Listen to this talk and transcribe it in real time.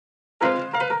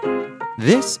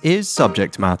This is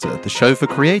Subject Matter, the show for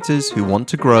creators who want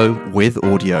to grow with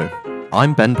audio.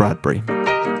 I'm Ben Bradbury.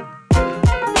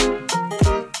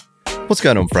 What's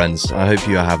going on, friends? I hope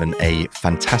you are having a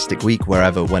fantastic week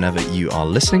whenever you are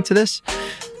listening to this.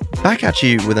 Back at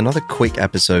you with another quick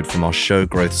episode from our show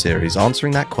growth series,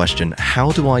 answering that question,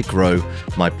 how do I grow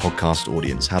my podcast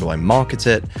audience? How do I market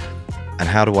it? And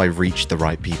how do I reach the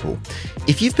right people?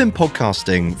 If you've been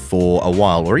podcasting for a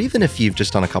while, or even if you've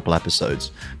just done a couple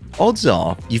episodes, odds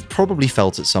are you've probably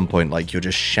felt at some point like you're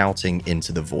just shouting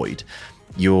into the void.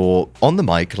 You're on the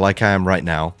mic like I am right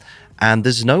now, and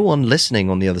there's no one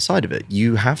listening on the other side of it.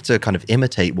 You have to kind of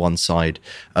imitate one side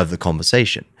of the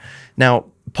conversation. Now,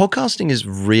 podcasting is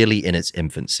really in its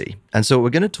infancy. And so what we're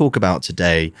going to talk about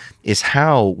today is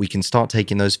how we can start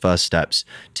taking those first steps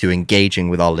to engaging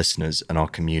with our listeners and our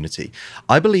community.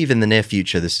 I believe in the near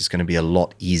future, this is going to be a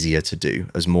lot easier to do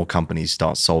as more companies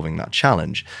start solving that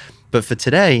challenge. But for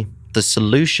today, the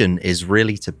solution is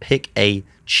really to pick a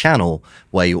channel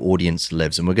where your audience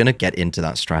lives. And we're going to get into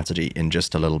that strategy in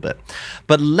just a little bit.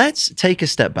 But let's take a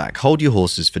step back. Hold your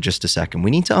horses for just a second.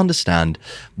 We need to understand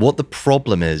what the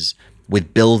problem is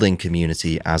with building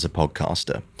community as a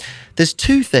podcaster. There's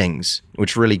two things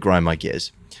which really grind my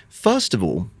gears. First of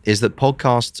all, is that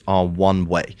podcasts are one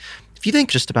way. If you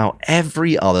think just about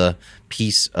every other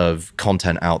piece of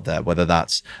content out there, whether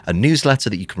that's a newsletter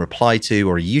that you can reply to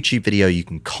or a YouTube video you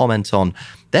can comment on,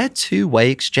 they're two-way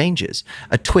exchanges.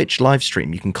 A Twitch live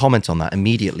stream, you can comment on that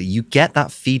immediately. You get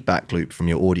that feedback loop from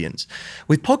your audience.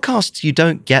 With podcasts, you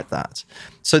don't get that.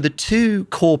 So the two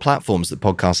core platforms that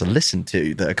podcasts are listened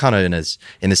to that are kind of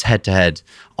in this head-to-head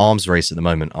arms race at the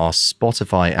moment are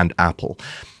Spotify and Apple.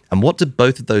 And what do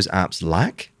both of those apps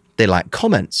lack? They lack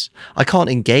comments. I can't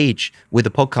engage with the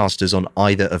podcasters on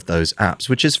either of those apps,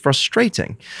 which is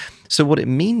frustrating. So what it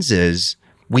means is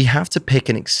we have to pick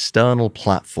an external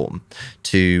platform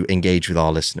to engage with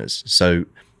our listeners. So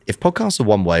if podcasts are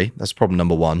one way, that's problem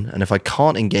number one. And if I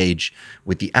can't engage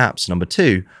with the apps, number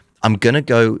two, I'm going to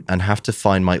go and have to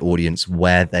find my audience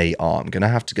where they are. I'm going to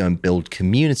have to go and build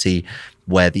community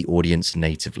where the audience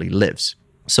natively lives.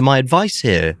 So my advice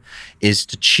here is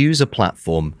to choose a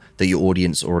platform that your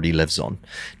audience already lives on.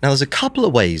 Now, there's a couple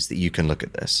of ways that you can look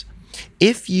at this.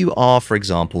 If you are, for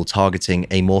example, targeting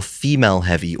a more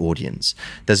female-heavy audience,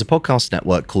 there's a podcast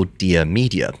network called Dear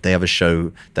Media. They have a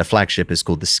show, their flagship is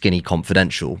called The Skinny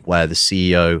Confidential, where the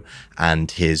CEO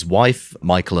and his wife,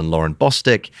 Michael and Lauren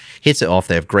Bostic, hit it off.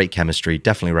 They have great chemistry.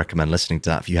 Definitely recommend listening to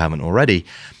that if you haven't already.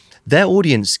 Their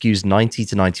audience skews 90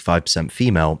 to 95%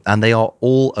 female, and they are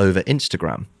all over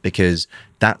Instagram because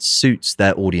that suits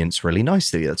their audience really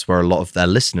nicely. That's where a lot of their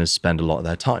listeners spend a lot of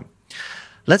their time.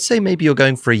 Let's say maybe you're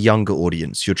going for a younger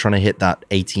audience. You're trying to hit that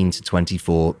 18 to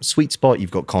 24 sweet spot.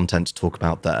 You've got content to talk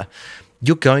about there.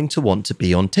 You're going to want to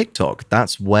be on TikTok.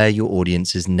 That's where your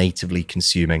audience is natively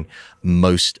consuming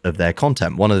most of their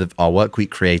content. One of our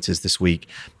Workweek creators this week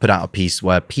put out a piece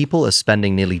where people are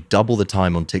spending nearly double the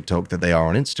time on TikTok that they are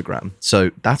on Instagram.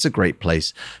 So that's a great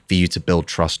place for you to build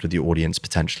trust with your audience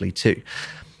potentially too.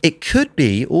 It could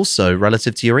be also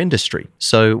relative to your industry.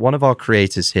 So one of our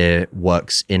creators here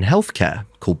works in healthcare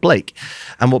called Blake.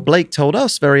 And what Blake told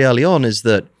us very early on is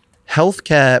that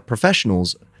healthcare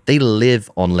professionals, they live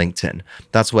on LinkedIn.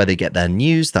 That's where they get their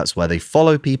news. That's where they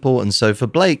follow people. And so for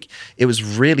Blake, it was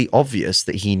really obvious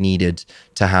that he needed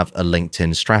to have a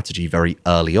LinkedIn strategy very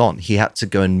early on. He had to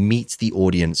go and meet the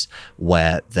audience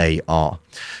where they are.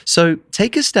 So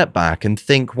take a step back and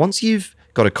think, once you've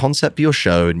got a concept for your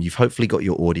show and you've hopefully got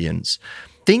your audience,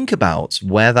 think about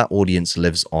where that audience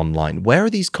lives online. Where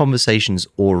are these conversations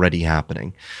already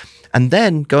happening? And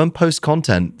then go and post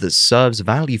content that serves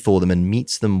value for them and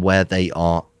meets them where they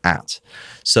are at.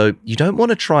 So you don't want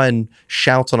to try and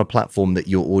shout on a platform that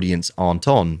your audience aren't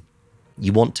on.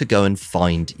 You want to go and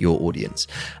find your audience.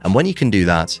 And when you can do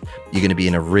that, you're going to be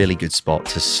in a really good spot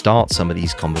to start some of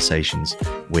these conversations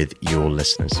with your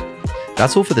listeners.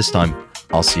 That's all for this time.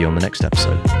 I'll see you on the next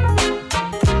episode.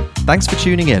 Thanks for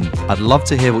tuning in. I'd love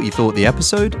to hear what you thought of the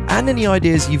episode and any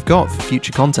ideas you've got for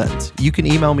future content. You can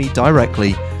email me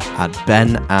directly at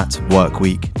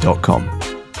ben@workweek.com.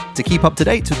 To keep up to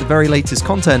date with the very latest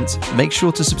content, make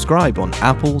sure to subscribe on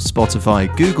Apple, Spotify,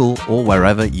 Google, or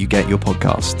wherever you get your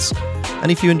podcasts.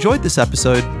 And if you enjoyed this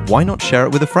episode, why not share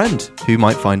it with a friend who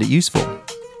might find it useful?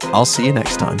 I'll see you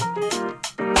next time.